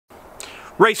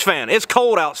Race fan, it's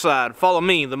cold outside. Follow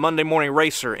me, the Monday Morning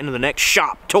Racer, into the next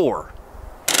shop tour.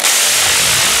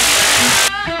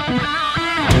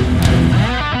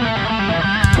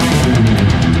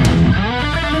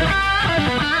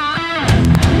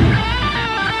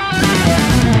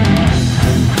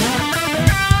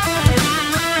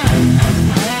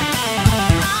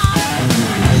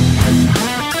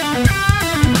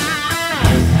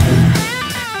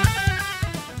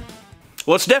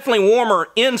 Well, it's definitely warmer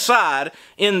inside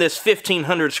in this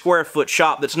 1,500 square foot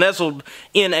shop that's nestled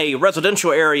in a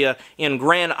residential area in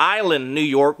Grand Island, New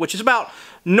York, which is about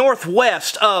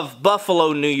northwest of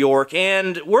Buffalo, New York.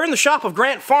 And we're in the shop of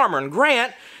Grant Farmer. And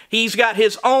Grant, he's got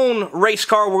his own race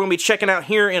car we're going to be checking out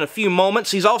here in a few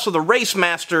moments. He's also the race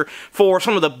master for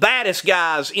some of the baddest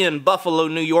guys in Buffalo,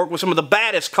 New York, with some of the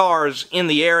baddest cars in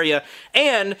the area.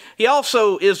 And he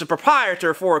also is the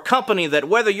proprietor for a company that,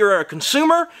 whether you're a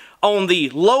consumer on the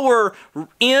lower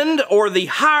end or the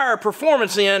higher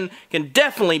performance end, can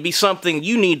definitely be something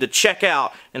you need to check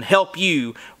out and help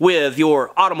you with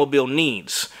your automobile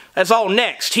needs. That's all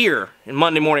next here in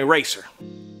Monday Morning Racer.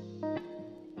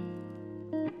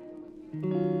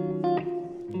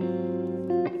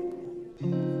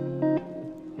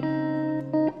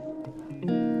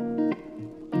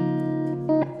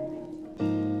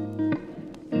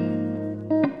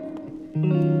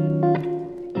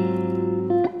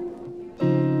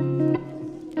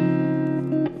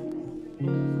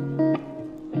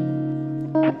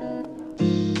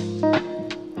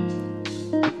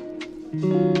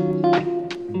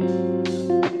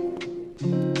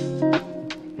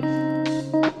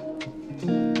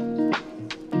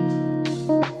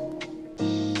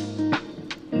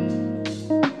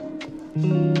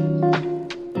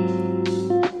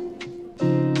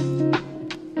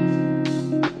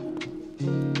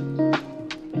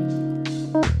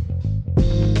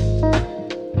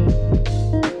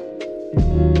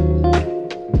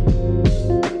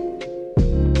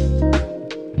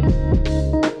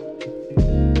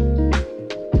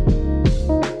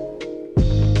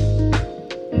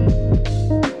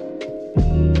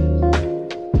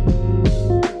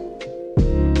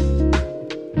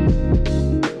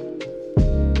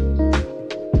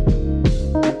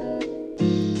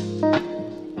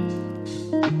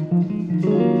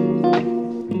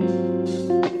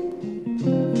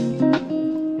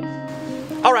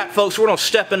 Alright folks, we're going to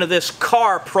step into this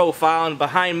car profile, and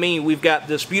behind me we've got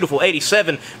this beautiful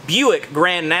 87 Buick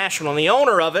Grand National, and the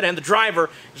owner of it and the driver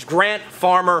is Grant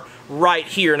Farmer right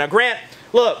here. Now Grant,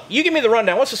 look, you give me the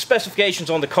rundown. What's the specifications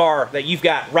on the car that you've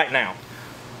got right now?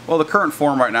 Well, the current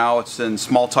form right now, it's in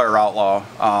small tire outlaw.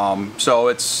 So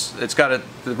it's got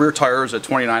the rear tire is a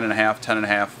 29.5,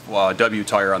 10.5 W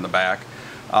tire on the back.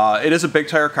 It is a big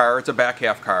tire car. It's a back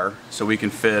half car, so we can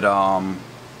fit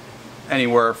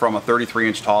anywhere from a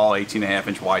 33-inch tall,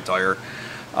 18.5-inch wide tire.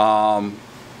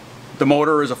 The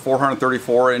motor is a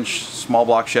 434-inch small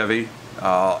block Chevy,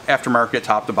 aftermarket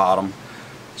top to bottom,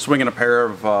 swinging a pair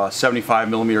of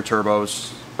 75mm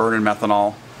turbos, burning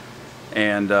methanol,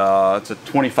 and it's a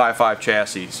 25.5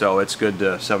 chassis, so it's good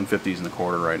to 750s in the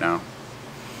quarter right now.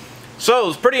 So,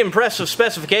 it's pretty impressive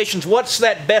specifications. What's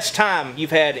that best time you've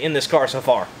had in this car so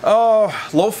far?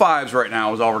 Low fives right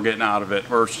now is all we're getting out of it.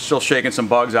 We're still shaking some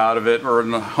bugs out of it. We're in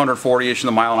the 140-ish in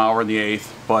the mile an hour in the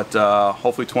 8th, but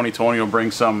hopefully 2020 will bring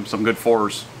some good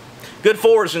fours. Good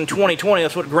fours in 2020,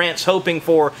 that's what Grant's hoping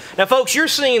for. Now folks, you're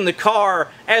seeing the car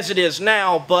as it is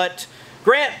now, but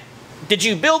Grant, did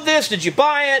you build this? Did you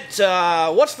buy it?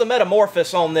 What's the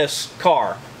metamorphosis on this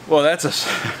car? Well, that's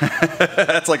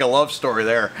that's like a love story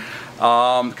there.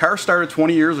 The car started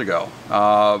 20 years ago.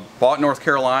 Bought in North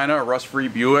Carolina, a rust-free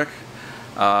Buick.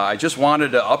 I just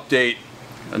wanted to update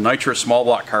a nitrous small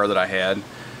block car that I had,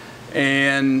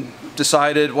 and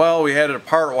decided, well, we had it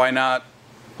apart, why not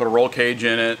put a roll cage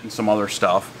in it and some other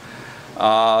stuff.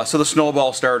 So the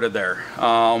snowball started there.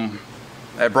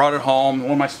 I brought it home.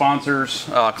 One of my sponsors,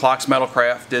 Clocks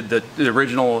Metalcraft, did the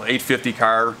original 850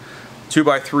 car,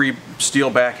 2x3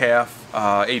 steel back half,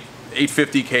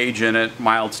 850 cage in it,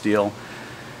 mild steel,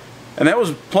 and that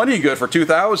was plenty good for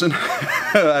 2000.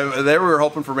 They were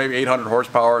hoping for maybe 800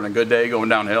 horsepower and a good day going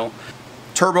downhill.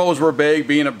 Turbos were big,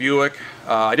 being a Buick.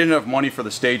 I didn't have money for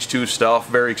the stage 2 stuff,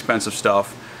 very expensive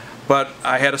stuff, but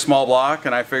I had a small block,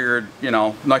 and I figured, you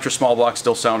know, nitrous small block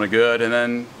still sounded good, and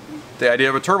then the idea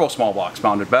of a turbo small block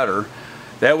sounded better.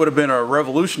 That would have been a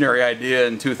revolutionary idea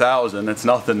in 2000. It's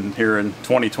nothing here in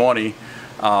 2020.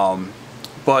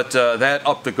 But that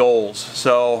upped the goals.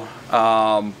 So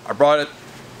I brought it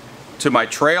to my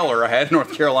trailer I had in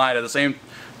North Carolina, the same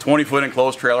 20-foot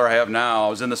enclosed trailer I have now. I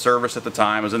was in the service at the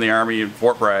time. I was in the Army in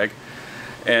Fort Bragg.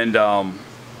 And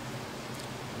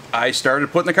I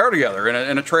started putting the car together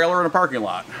in a trailer in a parking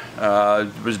lot.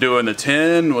 Was doing the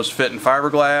tin, was fitting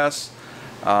fiberglass,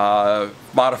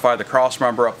 modified the cross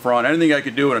member up front, anything I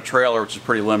could do in a trailer, which is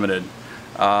pretty limited.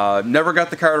 Never got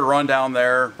the car to run down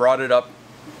there, brought it up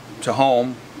to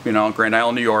home, you know, Grand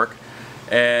Island, New York,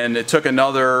 and it took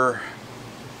another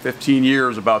 15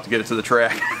 years about to get it to the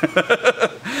track.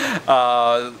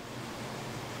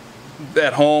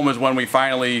 At home is when we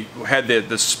finally had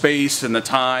the space and the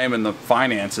time and the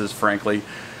finances, frankly,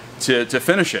 to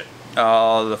finish it.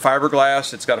 The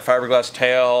fiberglass, it's got a fiberglass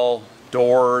tail,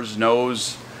 doors,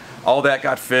 nose, all that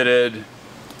got fitted.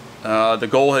 The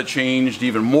goal had changed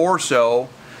even more so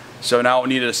now it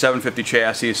needed a 750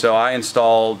 chassis, so I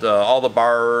installed all the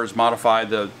bars, modified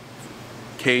the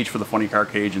cage for the funny car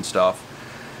cage and stuff,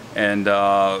 and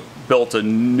built a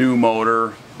new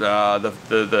motor.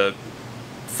 The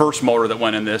first motor that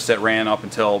went in this that ran up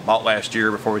until about last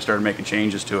year before we started making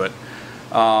changes to it.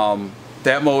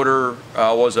 That motor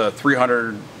was a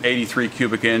 383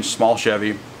 cubic inch small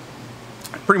Chevy.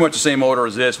 Pretty much the same motor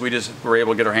as this. We just were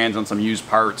able to get our hands on some used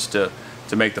parts to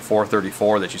make the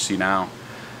 434 that you see now.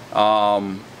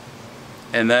 And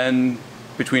then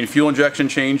between fuel injection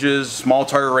changes, small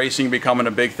tire racing becoming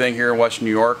a big thing here in Western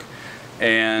New York,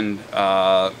 and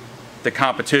the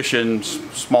competition,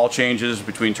 small changes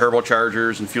between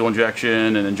turbochargers and fuel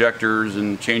injection and injectors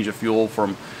and change of fuel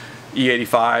from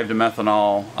E85 to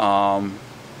methanol,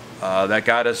 that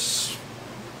got us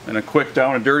in a quick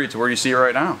down and dirty to where you see it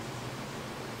right now.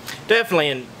 Definitely,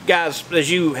 and guys, as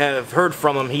you have heard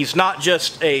from him, he's not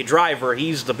just a driver,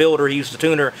 he's the builder, he's the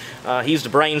tuner, he's the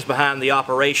brains behind the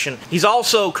operation. He's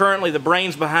also currently the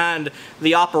brains behind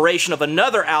the operation of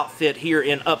another outfit here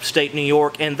in upstate New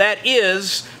York, and that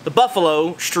is the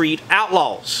Buffalo Street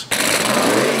Outlaws.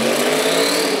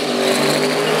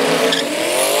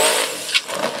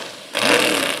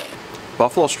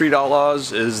 Buffalo Street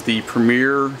Outlaws is the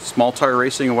premier small tire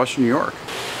racing in Western New York.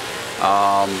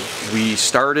 We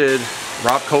started,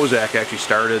 Rob Kozak actually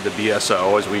started the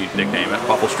BSO, as we nickname it,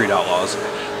 Buffalo Street Outlaws.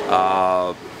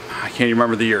 I can't even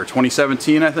remember the year,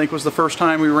 2017 I think was the first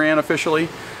time we ran officially,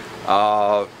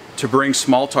 to bring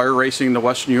small tire racing to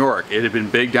Western New York. It had been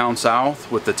big down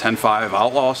south with the 10.5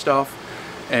 Outlaw stuff,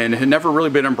 and it had never really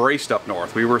been embraced up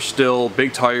north. We were still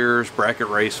big tires, bracket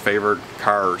race favored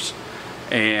cars,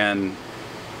 and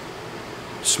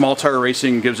small tire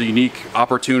racing gives a unique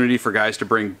opportunity for guys to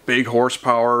bring big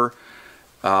horsepower,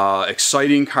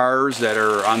 exciting cars that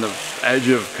are on the edge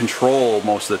of control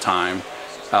most of the time,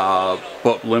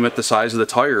 but limit the size of the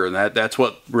tire, and that's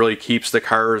what really keeps the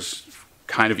cars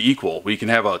kind of equal. We can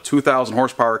have a 2,000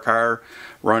 horsepower car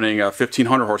running a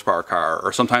 1,500 horsepower car,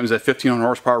 or sometimes a 1,500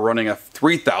 horsepower running a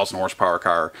 3,000 horsepower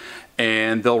car,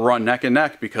 and they'll run neck and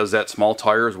neck because that small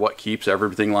tire is what keeps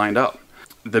everything lined up.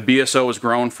 The BSO has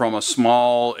grown from a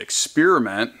small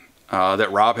experiment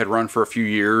that Rob had run for a few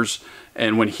years,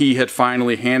 and when he had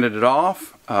finally handed it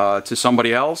off to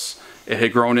somebody else, it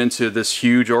had grown into this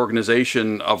huge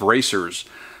organization of racers,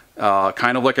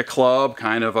 kind of like a club,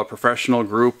 kind of a professional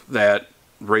group that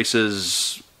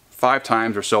races 5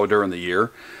 times or so during the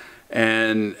year,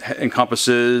 and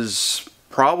encompasses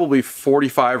probably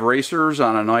 45 racers.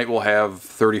 On a night we'll have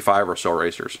 35 or so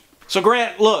racers. So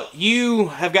Grant, look, you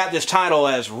have got this title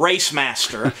as Race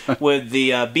Master with the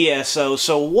BSO,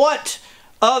 so what,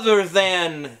 other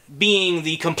than being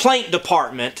the complaint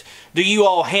department, do you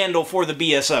all handle for the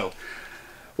BSO?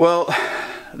 Well,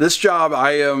 this job,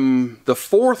 I am the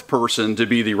 4th person to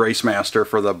be the race master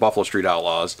for the Buffalo Street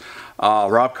Outlaws.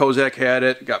 Rob Kozak had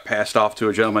it, got passed off to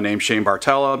a gentleman named Shane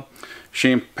Bartella.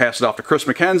 Shane passed it off to Chris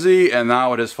McKenzie, and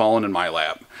now it has fallen in my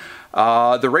lap.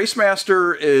 The race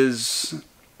master is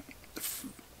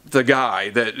the guy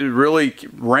that really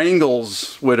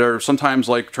wrangles what are sometimes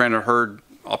like trying to herd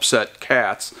upset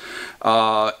cats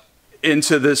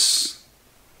into this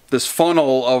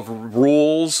funnel of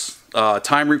rules,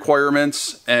 time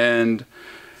requirements, and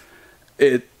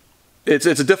it's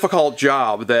a difficult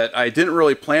job that I didn't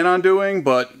really plan on doing,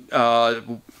 but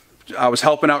I was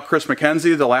helping out Chris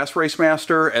McKenzie, the last race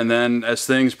master, and then as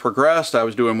things progressed I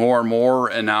was doing more and more,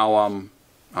 and now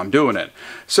I'm doing it.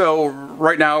 So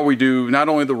right now we do not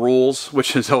only the rules,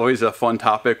 which is always a fun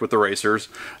topic with the racers.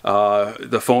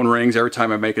 The phone rings every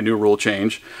time I make a new rule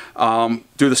change. Do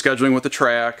the scheduling with the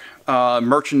track,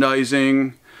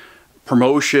 merchandising,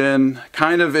 promotion.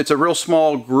 Kind of, it's a real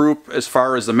small group as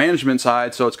far as the management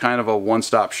side, so it's kind of a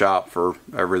one-stop shop for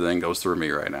everything goes through me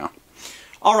right now.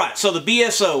 All right, so the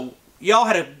BSO, y'all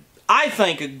had I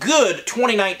think, a good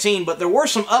 2019, but there were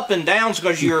some up and downs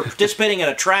because you're participating in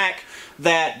a track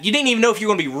that you didn't even know if you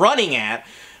were going to be running at.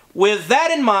 With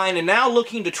that in mind, and now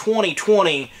looking to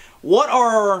 2020, what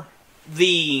are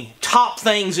the top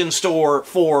things in store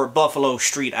for Buffalo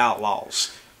Street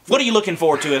Outlaws? What are you looking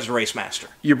forward to as a race master?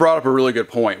 You brought up a really good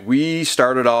point. We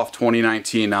started off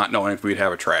 2019 not knowing if we'd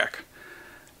have a track.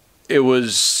 It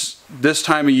was this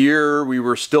time of year, we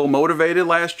were still motivated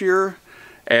last year.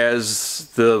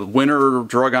 As the winter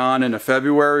drug on into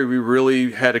February, we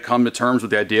really had to come to terms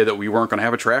with the idea that we weren't going to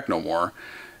have a track no more.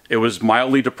 It was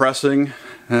mildly depressing.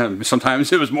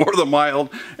 Sometimes it was more than mild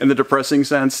in the depressing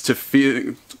sense to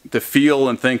feel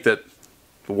and think that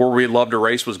where we loved to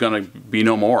race was going to be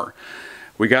no more.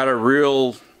 We got a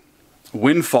real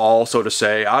windfall, so to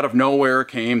say. Out of nowhere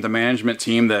came the management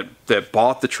team that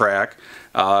bought the track.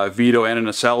 Vito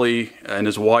Ananicelli and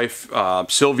his wife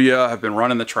Sylvia have been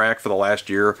running the track for the last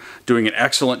year, doing an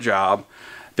excellent job.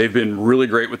 They've been really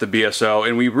great with the BSO,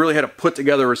 and we really had to put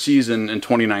together a season in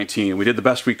 2019. We did the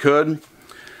best we could.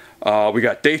 We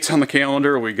got dates on the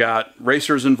calendar, we got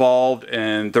racers involved,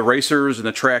 and the racers and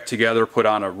the track together put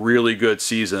on a really good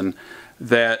season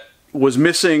that was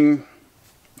missing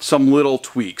some little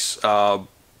tweaks, but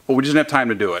we just didn't have time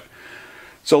to do it.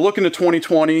 So looking to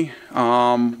 2020,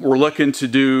 we're looking to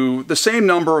do the same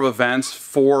number of events,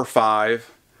 4 or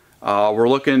 5.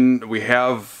 We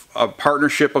have a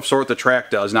partnership of sort the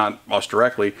track does, not us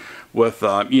directly, with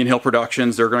Ian Hill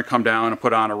Productions. They're going to come down and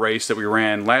put on a race that we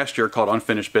ran last year called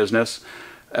Unfinished Business.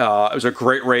 It was a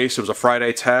great race. It was a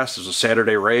Friday test. It was a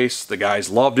Saturday race. The guys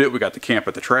loved it. We got to camp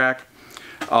at the track.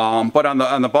 But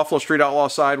on the Buffalo Street Outlaw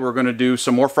side, we're going to do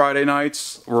some more Friday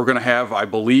nights. We're going to have, I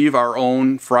believe, our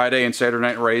own Friday and Saturday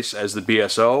night race as the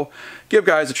BSO. Give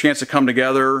guys a chance to come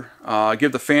together,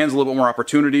 give the fans a little bit more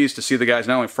opportunities to see the guys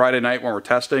not only Friday night when we're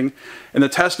testing. And the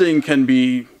testing can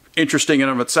be interesting in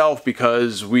and of itself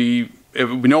because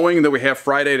knowing that we have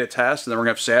Friday to test and then we're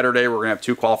going to have Saturday, we're going to have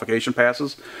 2 qualification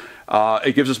passes,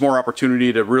 it gives us more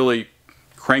opportunity to really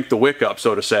crank the wick up,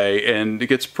 so to say, and it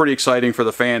gets pretty exciting for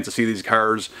the fans to see these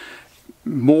cars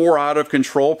more out of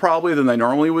control probably than they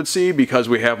normally would see because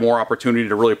we have more opportunity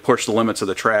to really push the limits of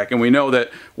the track. And we know that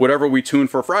whatever we tune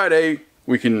for Friday,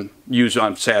 we can use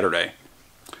on Saturday.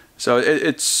 So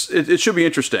it should be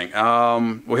interesting.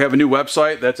 We have a new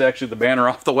website. That's actually the banner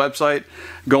off the website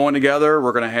going together.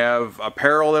 We're going to have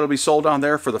apparel that'll be sold on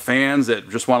there for the fans that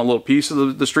just want a little piece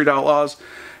of the Street Outlaws.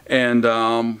 And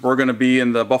we're going to be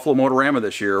in the Buffalo Motorama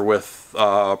this year with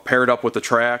paired up with the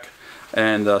track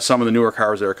and some of the newer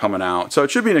cars that are coming out. So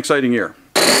it should be an exciting year.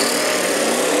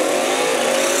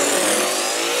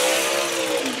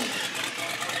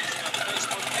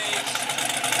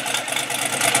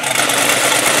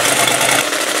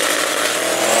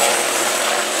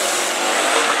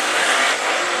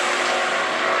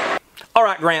 All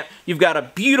right, Grant, you've got a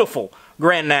beautiful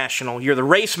Grand National. You're the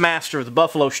race master of the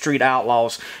Buffalo Street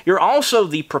Outlaws. You're also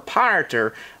the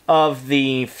proprietor of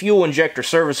the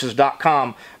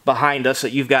fuelinjectorservices.com behind us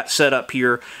that you've got set up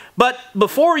here. But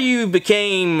before you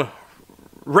became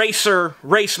racer,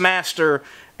 race master,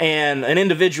 and an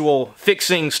individual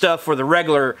fixing stuff for the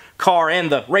regular car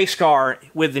and the race car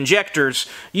with injectors,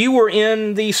 you were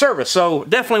in the service. So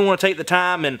definitely want to take the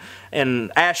time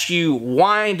and ask you,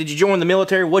 why did you join the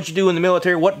military? What'd you do in the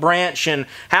military? What branch? And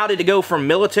how did it go from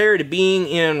military to being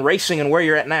in racing and where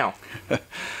you're at now?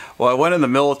 Well, I went in the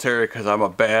military because I'm a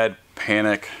bad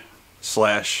panic /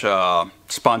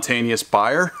 spontaneous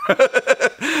buyer.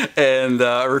 And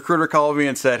a recruiter called me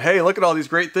and said, hey, look at all these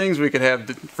great things we could have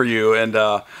for you. And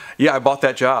yeah, I bought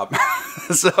that job.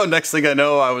 So next thing I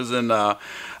know, I was in,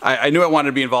 I knew I wanted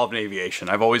to be involved in aviation.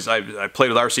 I played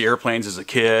with RC airplanes as a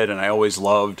kid, and I always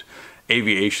loved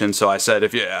aviation. So I said,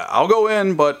 I'll go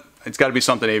in, but it's got to be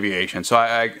something aviation. So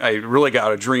I really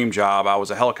got a dream job. I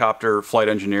was a helicopter flight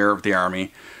engineer with the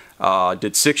Army.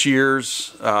 Did 6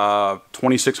 years,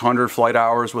 2,600 flight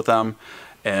hours with them,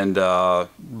 and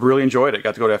really enjoyed it.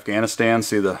 Got to go to Afghanistan,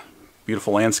 see the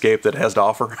beautiful landscape that it has to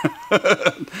offer.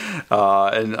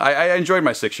 And I enjoyed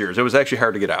my 6 years. It was actually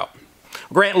hard to get out.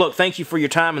 Grant, look, thank you for your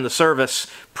time in the service.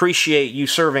 Appreciate you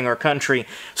serving our country.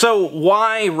 So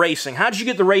why racing? How did you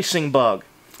get the racing bug?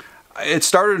 It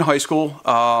started in high school.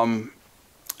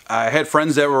 I had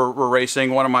friends that were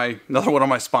racing. Another one of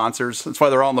my sponsors. That's why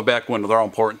they're all in the back window. They're all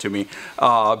important to me.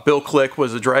 Bill Click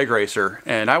was a drag racer,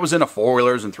 and I was into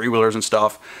 4-wheelers and 3-wheelers and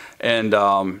stuff. And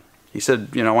he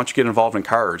said, why don't you get involved in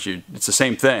cars? It's the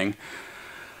same thing.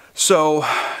 So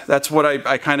that's what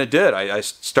I kind of did. I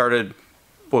started.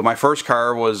 Well, my first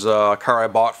car was a car I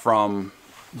bought from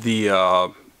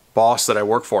the boss that I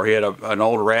worked for. He had an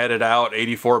old ratted out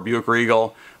 '84 Buick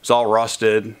Regal. It was all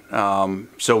rusted,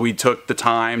 so we took the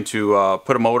time to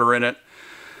put a motor in it.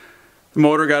 The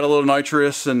motor got a little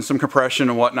nitrous and some compression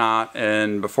and whatnot,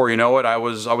 and before you know it, I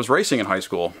was racing in high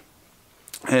school.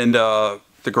 And the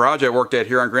garage I worked at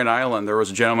here on Grand Island, there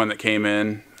was a gentleman that came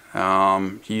in.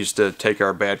 He used to take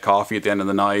our bad coffee at the end of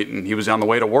the night, and he was on the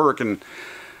way to work, and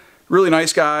really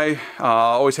nice guy,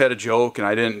 always had a joke, and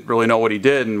I didn't really know what he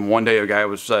did. And one day a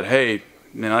guy said, "Hey,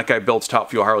 you know, that guy builds Top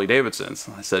Fuel Harley Davidsons."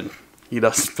 I said, "He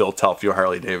doesn't build Top Fuel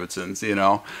Harley Davidsons, you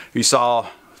know." If you saw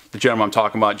the gentleman I'm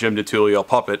talking about, Jim DeTulio,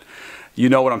 Puppet, you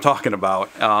know what I'm talking about.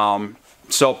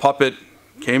 So Puppet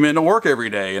came into work every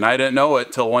day, and I didn't know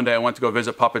it till one day I went to go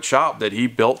visit Puppet's shop that he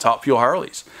built Top Fuel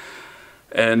Harleys.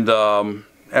 And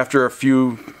after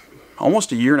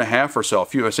almost a year and a half or so,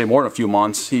 I say more than a few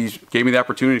months, he gave me the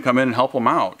opportunity to come in and help him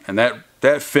out. And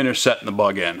that finished setting the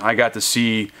bug in. I got to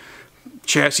see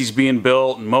chassis being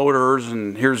built and motors,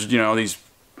 and here's, you know, these,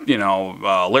 you know,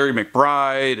 Larry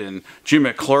McBride and Jim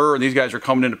McClure, and these guys are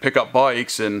coming in to pick up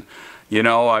bikes, and, you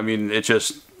know, I mean, it's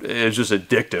just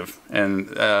addictive.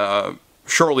 And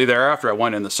shortly thereafter, I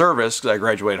went in the service because I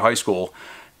graduated high school,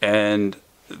 and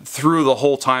through the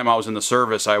whole time I was in the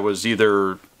service, I was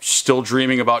either still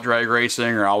dreaming about drag racing,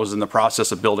 or I was in the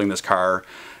process of building this car.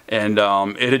 And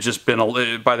it had just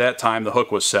been, by that time, the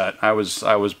hook was set. I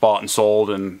was bought and sold,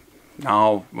 and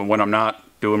now when I'm not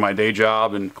doing my day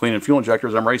job and cleaning fuel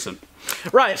injectors, I'm racing.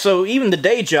 Right, so even the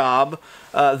day job,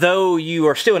 though you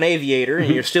are still an aviator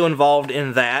and you're still involved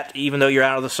in that, even though you're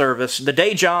out of the service, the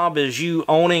day job is you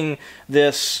owning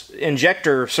this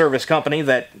injector service company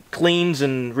that cleans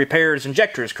and repairs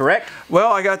injectors, correct?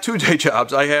 Well, I got two day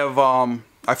jobs. I have,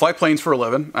 I fly planes for a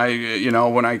living. You know,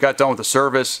 when I got done with the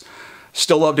service,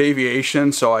 still loved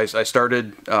aviation, so I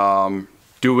started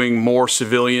doing more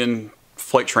civilian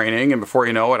flight training, and before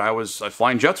you know it, I was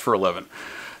flying jets for a living.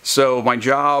 So my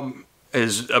job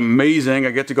is amazing.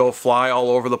 I get to go fly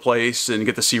all over the place and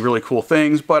get to see really cool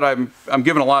things, but I'm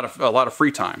given a lot of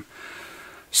free time.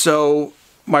 So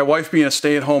my wife being a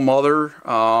stay-at-home mother,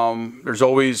 there's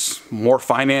always more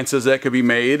finances that could be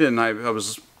made, and I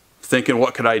was thinking,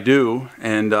 what could I do?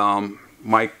 And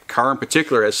my car in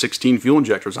particular has 16 fuel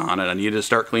injectors on it. I needed to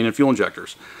start cleaning fuel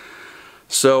injectors.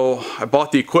 So I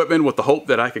bought the equipment with the hope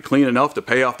that I could clean enough to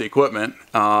pay off the equipment.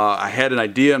 I had an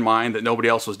idea in mind that nobody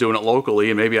else was doing it locally,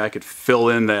 and maybe I could fill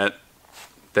in that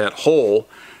hole.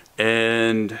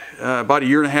 And about a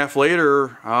year and a half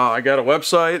later, I got a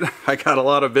website, I got a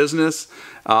lot of business,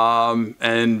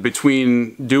 and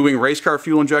between doing race car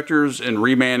fuel injectors and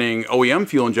remanning OEM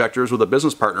fuel injectors with a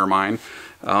business partner of mine,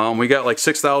 we got like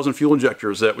 6,000 fuel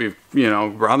injectors that we're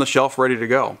on the shelf ready to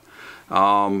go.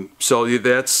 So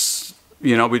that's,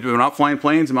 you know, we're not flying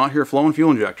planes, I'm out here flowing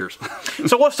fuel injectors.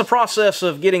 So what's the process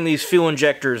of getting these fuel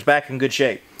injectors back in good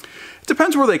shape? It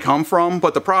depends where they come from,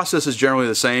 but the process is generally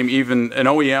the same. Even an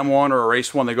OEM one or a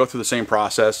race one, they go through the same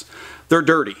process. They're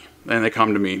dirty, and they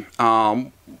come to me.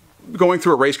 Going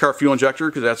through a race car fuel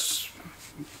injector, because that's,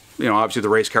 you know, obviously the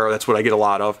race car, that's what I get a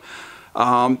lot of.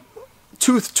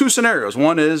 Two scenarios.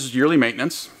 One is yearly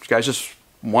maintenance. You guys just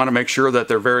want to make sure that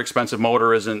their very expensive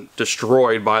motor isn't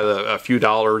destroyed by a few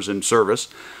dollars in service.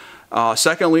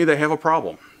 Secondly, they have a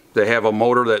problem. They have a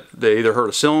motor that they either hurt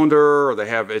a cylinder or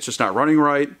it's just not running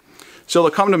right. So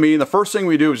they'll come to me, and the first thing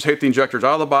we do is take the injectors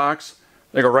out of the box.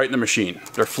 They go right in the machine.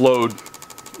 They're flowed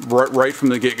right from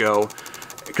the get-go,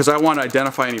 because I want to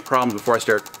identify any problems before I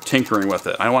start tinkering with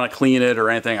it. I don't want to clean it or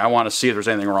anything. I want to see if there's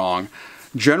anything wrong.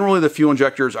 Generally, the fuel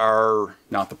injectors are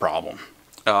not the problem.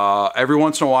 Every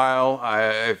once in a while,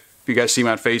 if you guys see me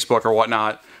on Facebook or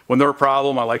whatnot, when they're a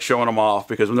problem, I like showing them off,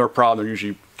 because when they're a problem, they're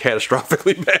usually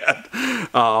catastrophically bad.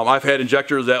 I've had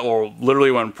injectors that will literally,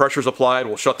 when pressure's applied,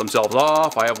 will shut themselves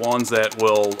off. I have ones that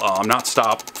will not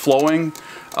stop flowing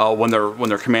when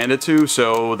they're commanded to,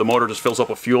 so the motor just fills up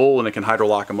with fuel and it can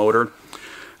hydrolock a motor.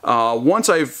 Once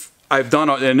I've done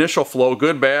an initial flow,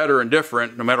 good, bad, or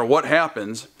indifferent, no matter what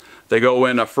happens, they go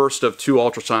in a first of 2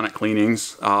 ultrasonic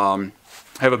cleanings. I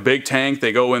have a big tank.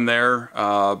 They go in there,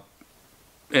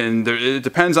 and it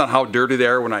depends on how dirty they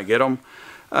are when I get them.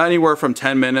 Anywhere from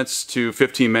 10 minutes to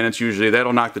 15 minutes usually.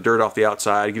 That'll knock the dirt off the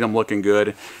outside, get them looking good.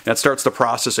 And that starts the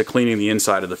process of cleaning the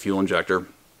inside of the fuel injector.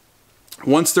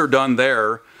 Once they're done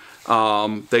there,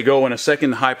 they go in a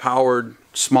second high-powered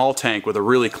small tank with a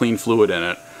really clean fluid in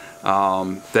it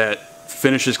that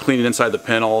finishes cleaning inside the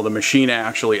pintle. The machine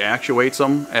actually actuates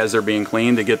them as they're being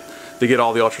cleaned to get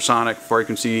all the ultrasonic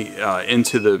frequency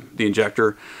into the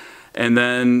injector. And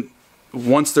then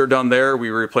once they're done there, we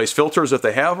replace filters if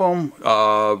they have them,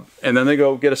 and then they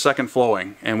go get a second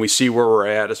flowing, and we see where we're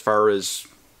at as far as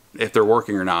if they're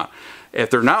working or not. If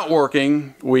they're not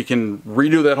working, we can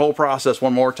redo that whole process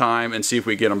one more time and see if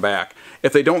we get them back.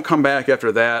 If they don't come back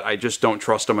after that, I just don't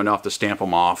trust them enough to stamp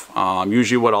them off.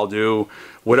 Usually what I'll do,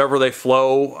 whatever they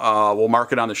flow, we'll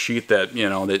mark it on the sheet that, you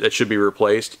know, that should be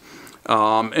replaced.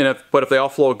 But if they all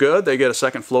flow good, they get a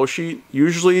second flow sheet.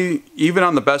 Usually, even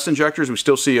on the best injectors, we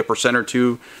still see a % or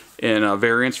 2 in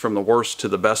variance from the worst to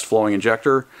the best flowing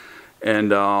injector.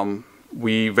 And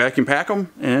we vacuum pack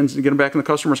them and get them back in the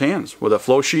customer's hands with a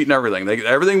flow sheet and everything.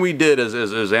 Everything we did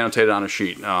is annotated on a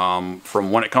sheet.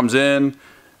 From when it comes in,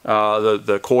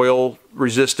 the coil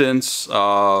resistance,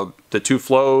 the 2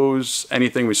 flows,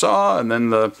 anything we saw, and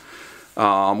then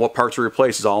what parts are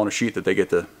replaced is all on a sheet that they get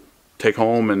to take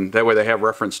home, and that way they have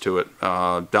reference to it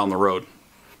down the road.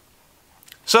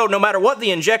 So no matter what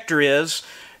the injector is,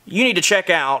 you need to check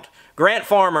out Grant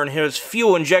Farmer and his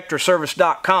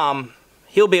fuelinjectorservice.com.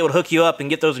 He'll be able to hook you up and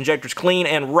get those injectors clean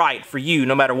and right for you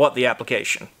no matter what the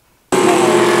application.